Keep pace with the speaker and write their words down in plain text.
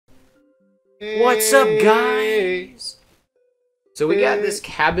What's up, guys? So we got this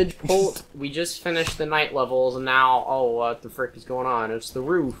cabbage pult. We just finished the night levels, and now, oh, what the frick is going on? It's the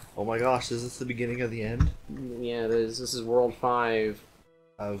roof. Oh my gosh, is this the beginning of the end? Yeah, it is. This is World 5.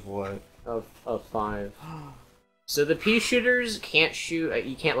 Of what? Of 5. So the pea shooters can't shoot.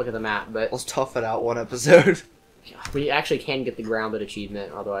 You can't look at the map, but Let's tough it out one episode. we actually can get the grounded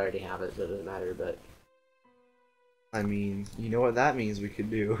achievement, although I already have it, so it doesn't matter, but... I mean, you know what that means we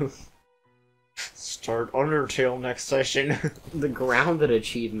could do. Start Undertale next session. The grounded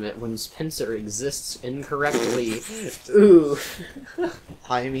achievement when Spencer exists incorrectly. Ooh.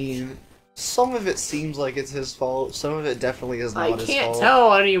 I mean, some of it seems like it's his fault. Some of it definitely is not his fault. I can't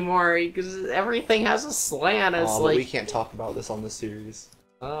tell anymore because everything has a slant. It's but like we can't talk about this on this series.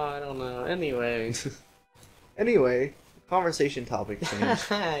 Oh, I don't know. Anyway. Anyway, conversation topic change.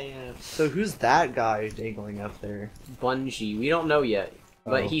 Yeah. So who's that guy dangling up there? Bungie. We don't know yet.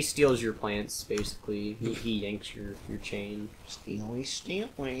 But Oh. he steals your plants, basically. He yanks your chain. Steely.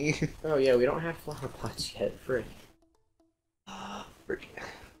 Oh yeah, we don't have flower pots yet. Frick. Frick.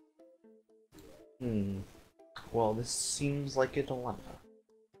 Well, this seems like a dilemma.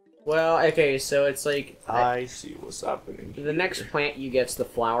 Well, okay, so it's like... I see what's happening. The next plant you get's the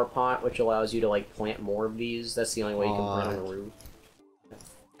flower pot, which allows you to, like, plant more of these. That's the only way you can plant on the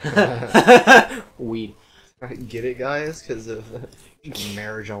roof. Weed. Get it, guys? Because of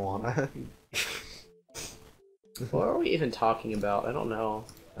marijuana. What are we even talking about? I don't know.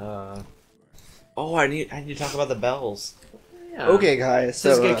 Oh, I need to talk about the bells. Yeah. Okay, guys.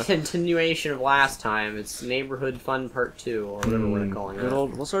 This So is a continuation of last time. It's Neighborhood Fun Part 2, or whatever we're calling it.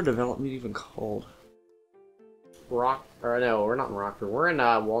 What's our development even called? No, we're not in Rockford. We're in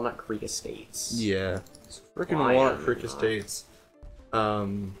Walnut Creek Estates. Yeah, freaking Why Walnut am I Creek not? Estates.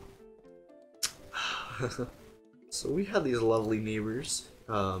 So we had these lovely neighbors,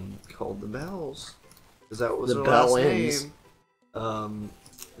 called the Bells. Is that was The their last Bellins. name?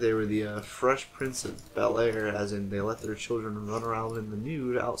 They were the Fresh Prince of Bel-Air, as in they let their children run around in the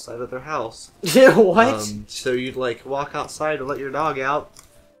nude outside of their house. What? So you'd like walk outside to let your dog out,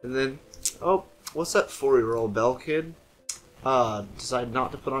 and then, oh, what's that 4-year-old Belle kid? Decide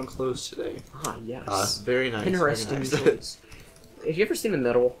not to put on clothes today. Ah, yes. Very nice. Interesting Very nice. choice. Have you ever seen The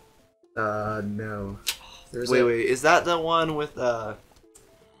Middle? No. There's Wait, is that the one with,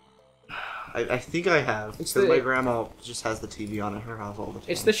 I think I have, It's because the- my grandma just has the TV on at her house all the time.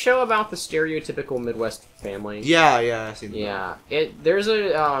 It's the show about the stereotypical Midwest family. Yeah, I've seen that. Yeah. There's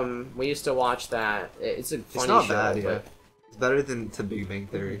a, we used to watch that. It's a funny It's not show, bad, yeah. but... It's better than to Big Bang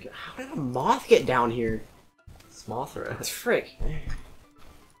Theory. How did a moth get down here? Small threat. That's frick.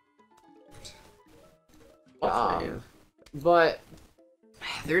 But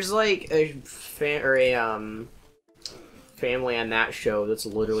there's like a family on that show that's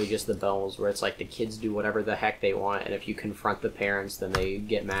literally just the Bells, where it's like the kids do whatever the heck they want, and if you confront the parents, then they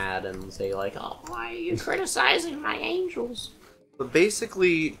get mad and say like, "Oh, why are you criticizing my angels?" But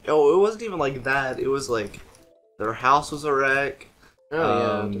basically, it wasn't even like that. It was like their house was a wreck.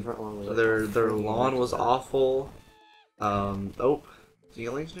 Oh yeah, different one was like, Their lawn was awful.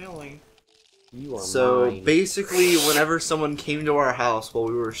 Stealing. You are So mine. basically, whenever someone came to our house while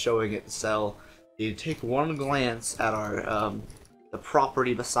we were showing it to sell, you'd take one glance at our the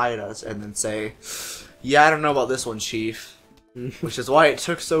property beside us and then say, "Yeah, I don't know about this one, Chief," which is why it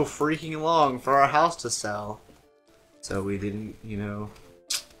took so freaking long for our house to sell. So we didn't,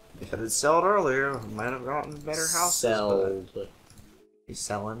 if it had sold earlier, we might have gotten better houses. Sold. But he's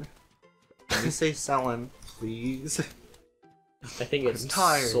selling. Let me say selling, please. I think it's I'm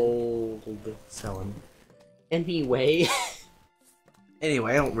tired. sold. Selling. Anyway.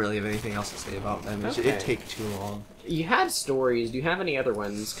 Anyway, I don't really have anything else to say about them. Okay. It'd take too long. You had stories. Do you have any other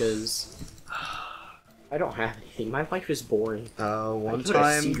ones? Because I don't have anything. My life is boring. One I go to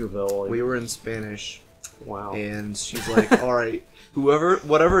time Cedarville and... we were in Spanish, Wow. and she's like, "All right,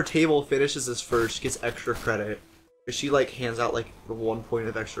 whatever table finishes this first gets extra credit." She like hands out like 1 point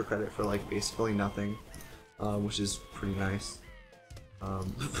of extra credit for like basically nothing, which is pretty nice.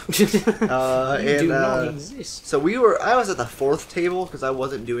 You do not and exist. so I was at the 4th table because I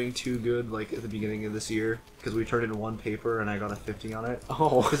wasn't doing too good like at the beginning of this year because we turned in 1 paper and I got a 50 on it.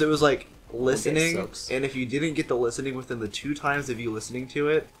 Oh. Because it was like listening, sucks. and if you didn't get the listening within the 2 times of you listening to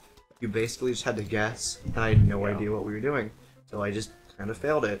it, you basically just had to guess, and I had no idea what we were doing. So I just kind of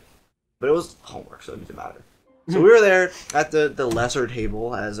failed it. But it was homework, so it didn't matter. So we were there at the lesser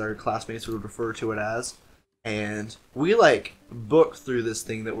table, as our classmates would refer to it as, and we like booked through this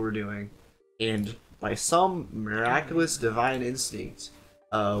thing that we're doing, and by some miraculous divine instinct,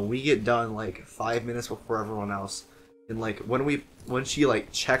 we get done like 5 minutes before everyone else. And like when she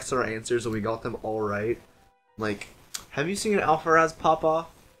like checks our answers and we got them all right, like, have you seen Alfaraz pop off?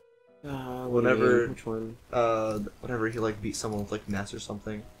 Whenever which one? Whenever he like beat someone with like Ness or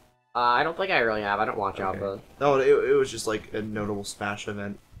something. I don't think I really have. I don't watch Okay. Alpha. No, it was just like a notable Smash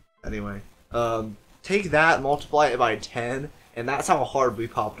event. Anyway, take that, multiply it by 10, and that's how hard we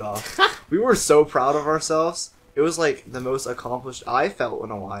popped off. We were so proud of ourselves. It was like the most accomplished I felt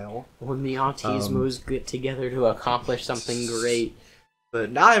in a while. When the autismos get together to accomplish something great.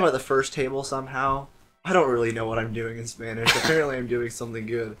 But now I'm at the first table somehow. I don't really know what I'm doing in Spanish. Apparently I'm doing something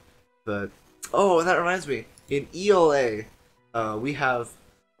good. But, oh, and that reminds me. In ELA, we have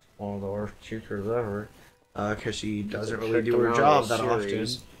one of the worst teachers ever. Because she doesn't really do her job that often.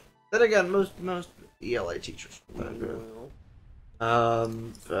 Then again, most ELA teachers.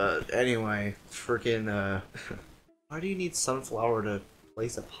 But anyway, freaking, why do you need sunflower to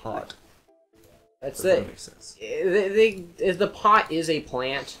place a pot? That's That it. makes sense. The pot is a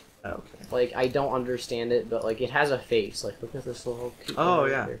plant. Oh, okay. Like, I don't understand it, but like it has a face. Like, look at this little cute Oh,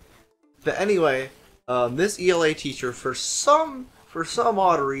 right yeah. there. But anyway, this ELA teacher, for some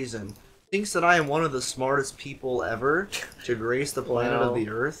odd reason, thinks that I am one of the smartest people ever to grace the planet Wow. of the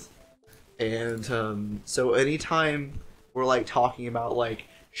Earth. And so anytime we're like talking about like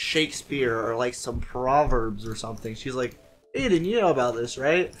Shakespeare or like some proverbs or something, she's like, "Aiden, you know about this,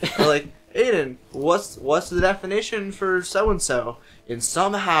 right?" Or like, "Aiden, what's the definition for so and so?" And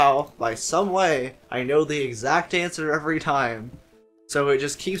somehow, by some way, I know the exact answer every time. So it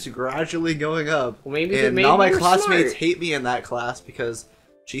just keeps gradually going up. Well, maybe and maybe now my you're classmates smart. hate me in that class because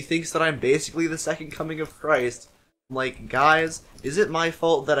she thinks that I'm basically the second coming of Christ. I'm like, guys, is it my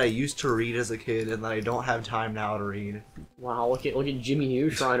fault that I used to read as a kid and that I don't have time now to read? Wow, look at Jimmy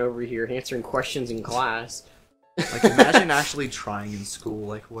Neutron over here answering questions in class. Like, imagine actually trying in school.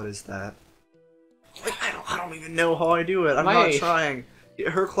 Like, what is that? Like, I don't even know how I do it. I'm not trying.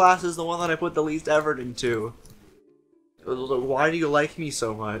 Her class is the one that I put the least effort into. It was like, why do you like me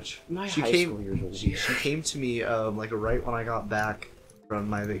so much? My She high came. school years were She came to me like right when I got back from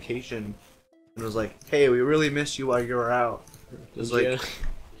my vacation, and was like, "Hey, we really missed you while you were out." I was like, Yeah.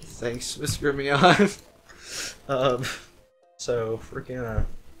 "Thanks, Miss Grimion." So freaking.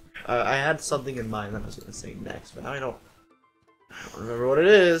 I had something in mind that I was gonna say next, but now I don't remember what it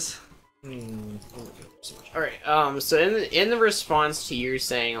is. All right. So in the response to you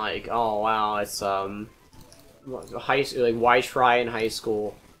saying like, "Oh wow, it's high like why try in high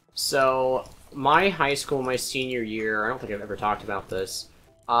school?" So my high school, my senior year, I don't think I've ever talked about this.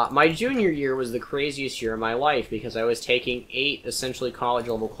 My junior year was the craziest year of my life because I was taking 8 essentially college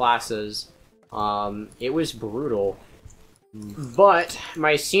level classes. It was brutal. But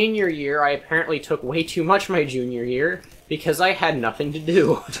my senior year, I apparently took way too much my junior year because I had nothing to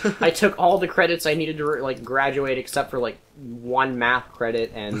do. I took all the credits I needed to like graduate except for like 1 math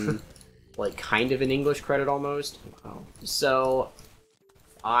credit and like kind of an English credit almost. Wow. So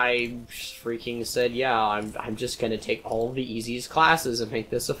I freaking said, yeah, I'm just gonna take all the easiest classes and make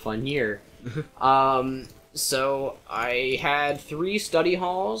this a fun year. So I had 3 study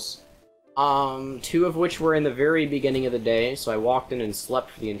halls. 2 of which were in the very beginning of the day, so I walked in and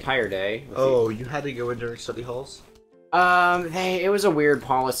slept for the entire day. Oh, you had to go in during study halls? It was a weird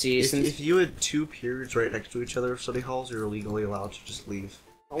policy. If you had 2 periods right next to each other of study halls, you're legally allowed to just leave.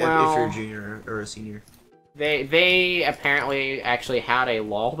 Well, if you're a junior or a senior. They apparently actually had a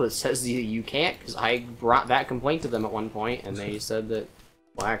law that says you can't, because I brought that complaint to them at one point, and they said that,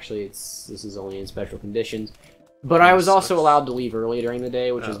 well, actually, this is only in special conditions. But I was also allowed to leave early during the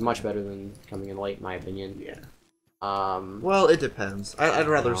day, which is much better than coming in late, in my opinion. Yeah. Well, it depends. I'd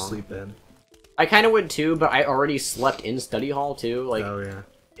rather sleep in. I kind of would too, but I already slept in study hall too. Like, oh yeah.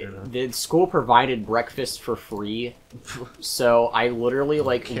 The school provided breakfast for free, so I literally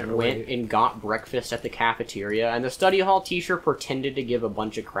like Can't went wait. and got breakfast at the cafeteria, and the study hall teacher pretended to give a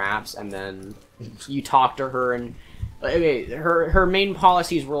bunch of craps, and then you talk to her, and okay, her main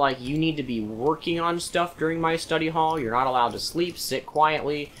policies were like, you need to be working on stuff during my study hall, you're not allowed to sleep, sit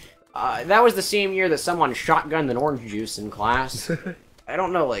quietly. That was the same year that someone shotgunned an orange juice in class. I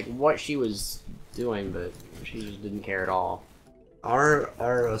don't know like what she was doing, but she just didn't care at all.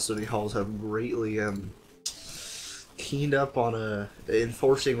 Our study halls have greatly keened up on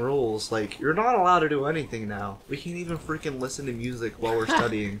enforcing rules. Like, you're not allowed to do anything now. We can't even freaking listen to music while we're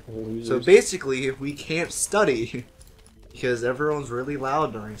studying. So basically, we can't study because everyone's really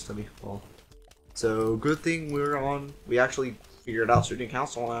loud during study hall. So good thing we actually figured out student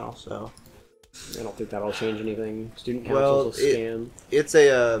council now. So I don't think that'll change anything. Student council's a scam. It's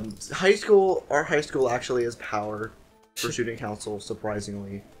a high school. Our high school actually has power for student council,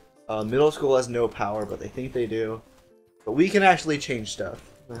 surprisingly. Middle school has no power, but they think they do. But we can actually change stuff.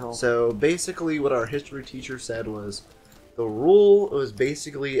 Well, So basically what our history teacher said was the rule was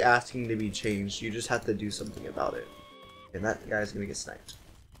basically asking to be changed. You just have to do something about it. And that guy's gonna get sniped.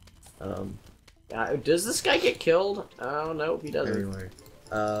 does this guy get killed? Oh, no, he doesn't. Anyway.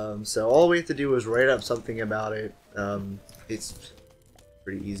 So all we have to do is write up something about it. It's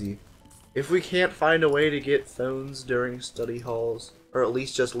pretty easy. If we can't find a way to get phones during study halls, or at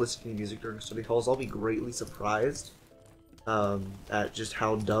least just listening to music during study halls, I'll be greatly surprised at just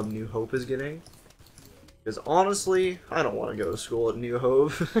how dumb New Hope is getting. Because honestly, I don't want to go to school at New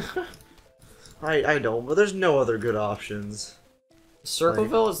Hope. I don't, but there's no other good options.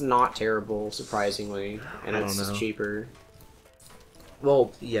 Circleville is not terrible, surprisingly, and it's just cheaper.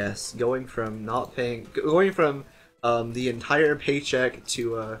 Well, yes, going from the entire paycheck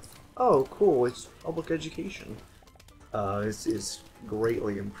to oh cool, it's public education. Is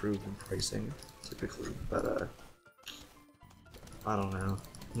greatly improved in pricing typically, but I don't know.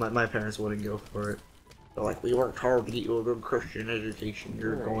 My parents wouldn't go for it. They're like, we worked hard to get you a good Christian education.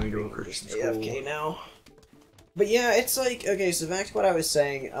 You're going to a Christian school. AFK now. But yeah, it's like, okay, so back to what I was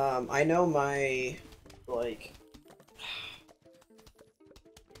saying. I know my, like,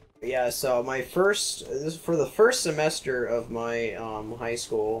 yeah, so my for the first semester of my high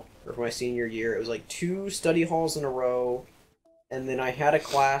school, or for my senior year, it was like 2 study halls in a row, and then I had a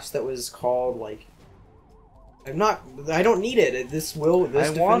class that was called, like, I don't need it. This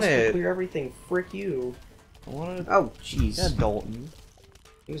defense will clear everything. Frick you. I wanted. Oh, jeez. Yeah, Dalton.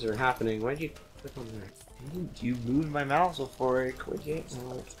 Things are happening. Why'd you click on there? You moved my mouse before I clicked it.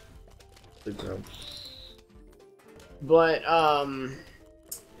 But,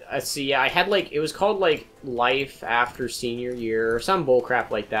 let's see, yeah, I had, like, it was called, like, Life After Senior Year, or some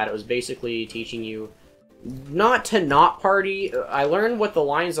bullcrap like that. It was basically teaching you not to not party. I learned what the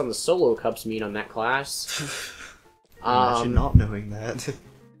lines on the solo cups mean on that class. Imagine not knowing that.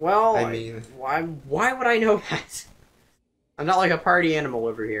 Well, I mean... why would I know that? I'm not like a party animal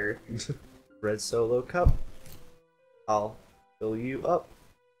over here. Red solo cup. I'll fill you up.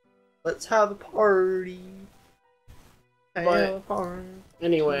 Let's have a party. But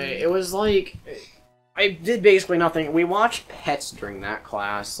anyway, it was like I did basically nothing. We watched Pets during that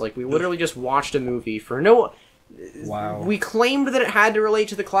class. Like, we literally just watched a movie for no. Wow. We claimed that it had to relate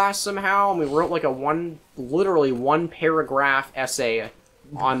to the class somehow, and we wrote like literally one paragraph essay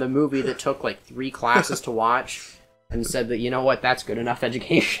on the movie that took like 3 classes to watch, and said that, you know what, that's good enough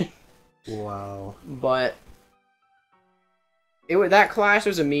education. Wow. But that class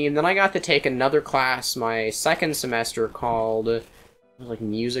was a meme. Then I got to take another class my second semester called, it was like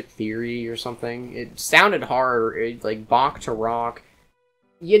music theory or something. It sounded hard, like Bach to rock.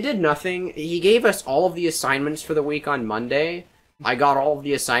 You did nothing. He gave us all of the assignments for the week on Monday. I got all of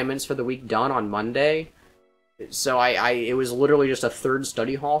the assignments for the week done on Monday. So it was literally just a 3rd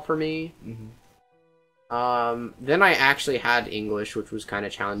study hall for me. Mm-hmm. Then I actually had English, which was kind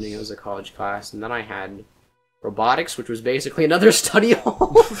of challenging. It was a college class. And then I had robotics, which was basically another study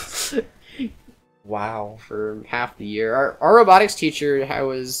hall. Wow. For half the year. Our robotics teacher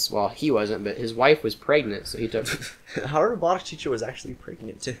well, he wasn't, but his wife was pregnant, so he took... Our robotics teacher was actually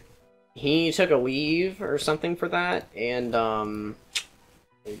pregnant, too. He took a leave or something for that, and, I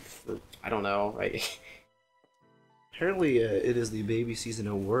don't know. Apparently, it is the baby season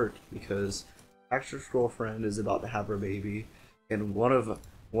at work, because Actor's girlfriend is about to have her baby, and one of the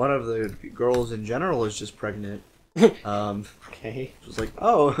girls in general is just pregnant. Okay. It was like,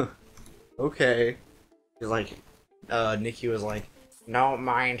 oh, okay. He's like, Nikki was like, don't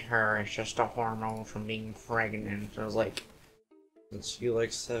mind her, it's just a hormone from being pregnant. I was like, is she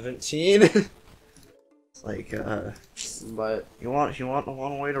like 17? It's like, but you want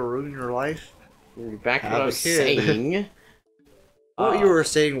one way to ruin your life? Back to what I was saying. What you were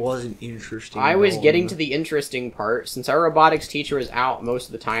saying wasn't interesting. I was getting to the interesting part. Since our robotics teacher was out most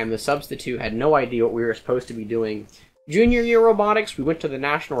of the time, the substitute had no idea what we were supposed to be doing. Junior year robotics, we went to the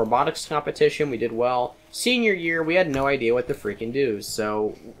national robotics competition, we did well. Senior year, we had no idea what to freaking do.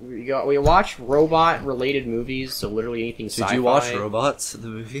 So we watched robot-related movies, so literally anything sci-fi. Did you watch Robots, the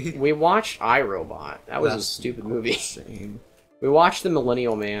movie? We watched iRobot. That was a stupid movie. Insane. We watched The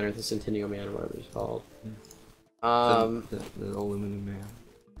Millennial Man, or The Centennial Man, or whatever it's called. The aluminum man.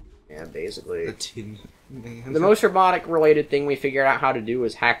 Yeah, basically. The tin man. The most robotic-related thing we figured out how to do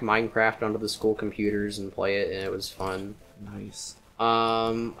was hack Minecraft onto the school computers and play it, and it was fun. Nice.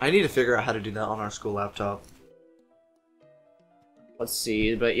 I need to figure out how to do that on our school laptop. Let's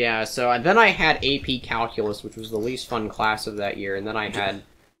see, but yeah, so then I had AP Calculus, which was the least fun class of that year, and then I had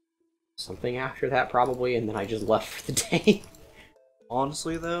something after that, probably, and then I just left for the day.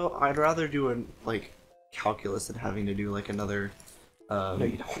 Honestly, though, I'd rather do calculus than having to do like another. No,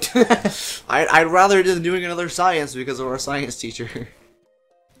 you don't. I'd rather than doing another science because of our science teacher.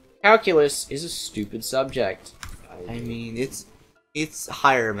 Calculus is a stupid subject. I mean, it's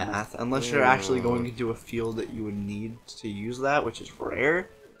higher math unless you're actually going into a field that you would need to use that, which is rare.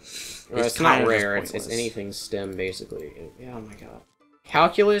 Well, it's not rare. It's anything STEM basically. Yeah, oh my god.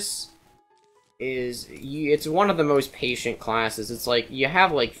 Calculus is it's one of the most patient classes. It's like you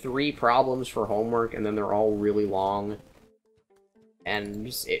have like 3 problems for homework, and then they're all really long. And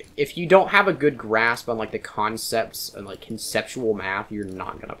just, if you don't have a good grasp on like the concepts and like conceptual math, you're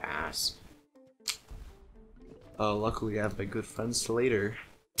not gonna pass. Luckily I have my good friend Slater.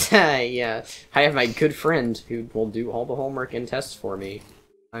 Yeah, I have my good friend who will do all the homework and tests for me.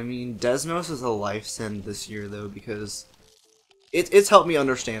 I mean, Desmos is a life send this year though, because it's helped me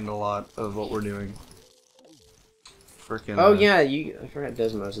understand a lot of what we're doing. Freaking. Oh yeah, I forgot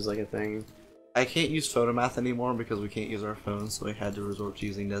Desmos is like a thing. I can't use photomath anymore because we can't use our phones, so I had to resort to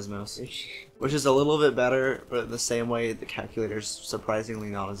using Desmos. Which is a little bit better, but in the same way, the calculator's surprisingly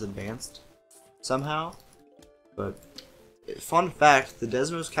not as advanced. Somehow. But, fun fact, the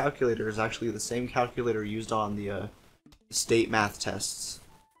Desmos calculator is actually the same calculator used on the state math tests.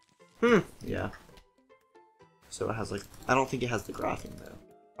 Yeah. So it has like, I don't think it has the graphing though.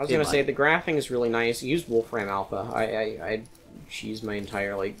 I was gonna say, the graphing is really nice. Use Wolfram Alpha. I cheesed my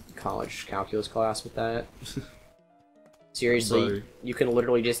entire, like, college calculus class with that. Seriously, you can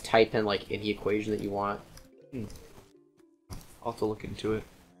literally just type in, like, any equation that you want. I'll have to look into it.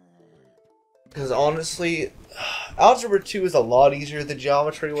 Because honestly, Algebra 2 is a lot easier than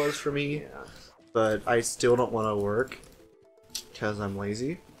Geometry was for me. Yeah. But I still don't want to work. Because I'm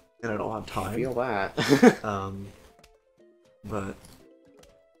lazy. And I don't have time. I feel that. But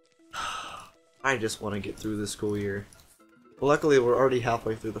I just want to get through this school year. Well, luckily we're already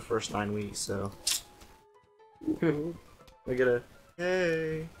halfway through the first 9 weeks, so I get a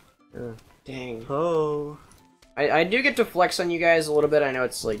hey. Dang. Oh. I do get to flex on you guys a little bit. I know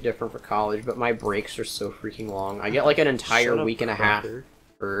it's like different for college, but my breaks are so freaking long. I get like an entire week and a half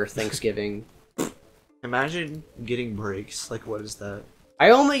for Thanksgiving. Imagine getting breaks. Like, what is that?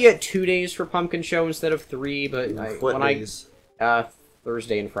 I only get 2 days for Pumpkin Show instead of 3, but What days?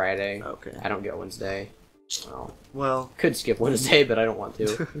 Thursday and Friday. Okay. I don't get Wednesday. Well, Could skip Wednesday, but I don't want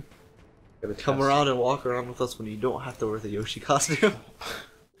to. come around and walk around with us when you don't have to wear the Yoshi costume.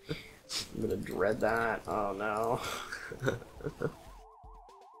 I'm gonna dread that. Oh no.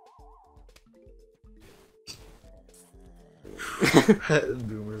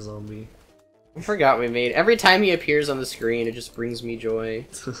 Boomer zombie. I forgot we made. Every time he appears on the screen, it just brings me joy.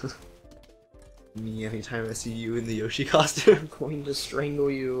 Me, anytime I see you in the Yoshi costume. I'm going to strangle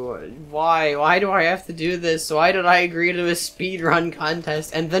you. Why? Why do I have to do this? Why did I agree to a speedrun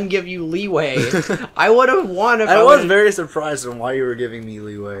contest and then give you leeway? I would have won if I was very surprised on why you were giving me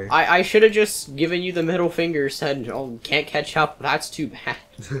leeway. I should have just given you the middle finger, said, oh, can't catch up, that's too bad.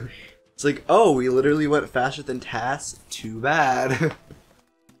 It's like, oh, we literally went faster than Tass? Too bad.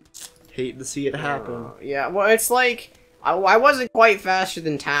 Hate to see it happen. Yeah, well, it's like... I wasn't quite faster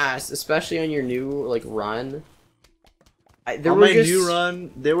than Tass, especially on your new, like, run. On my new run,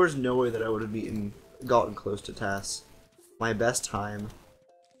 there was no way that I would have gotten close to Tass. My best time.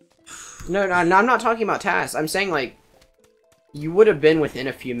 No, I'm not talking about Tass. I'm saying, like, you would have been within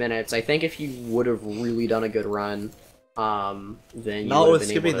a few minutes. I think if you would have really done a good run, then you would have been able to... Not with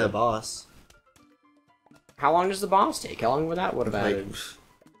skipping the boss. How long does the boss take? How long would that have added?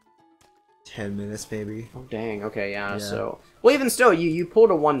 10 minutes, maybe. Oh, dang. Okay, yeah, so... Well, even still, you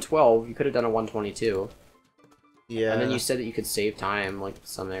pulled a 112. You could have done a 122. Yeah. And then you said that you could save time, like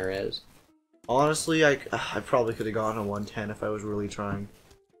some areas. Honestly, I probably could have gone a 110 if I was really trying.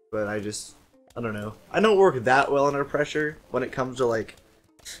 But I don't know. I don't work that well under pressure when it comes to, like,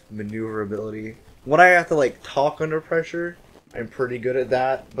 maneuverability. When I have to, like, talk under pressure, I'm pretty good at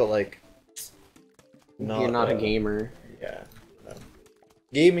that, but, like... You're not a gamer. Yeah.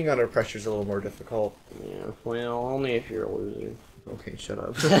 Gaming under pressure is a little more difficult. Yeah, well, only if you're a loser. Okay, shut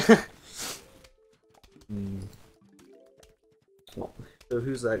up. So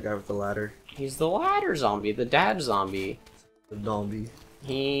who's that guy with the ladder? He's the ladder zombie, the dad zombie. The zombie.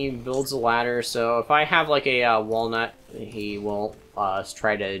 He builds a ladder, so if I have like a walnut, he will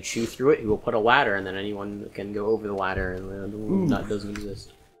try to chew through it. He will put a ladder, and then anyone can go over the ladder, and the nut doesn't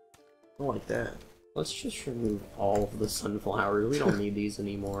exist. I don't like that. Let's just remove all of the sunflowers. We don't need these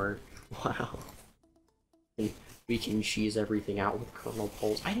anymore. Wow. And we can cheese everything out with kernel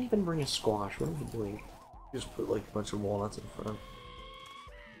poles. I didn't even bring a squash. What am I doing? Just put like a bunch of walnuts in front.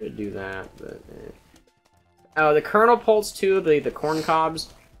 Could do that, but... Oh, the kernel poles too, the corn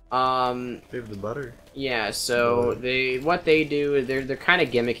cobs. We have the butter. Yeah, so what they do, they're kind of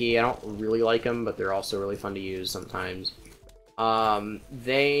gimmicky. I don't really like them, but they're also really fun to use sometimes.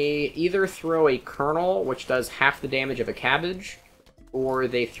 They either throw a kernel, which does half the damage of a cabbage, or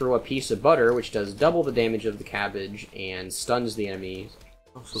they throw a piece of butter, which does double the damage of the cabbage and stuns the enemy.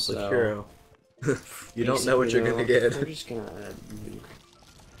 Oh, so it's a hero. You don't know what you're gonna get. We're just gonna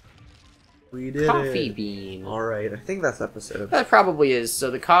We did coffee it. bean. Alright, I think that's episode. That probably is. So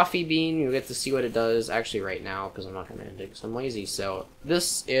the coffee bean, you get to see what it does actually right now, because I'm not gonna end it because I'm lazy. So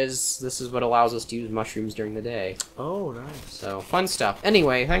this is what allows us to use mushrooms during the day. Oh, nice. So fun stuff.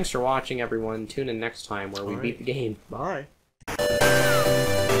 Anyway, thanks for watching, everyone. Tune in next time where we beat the game. Bye.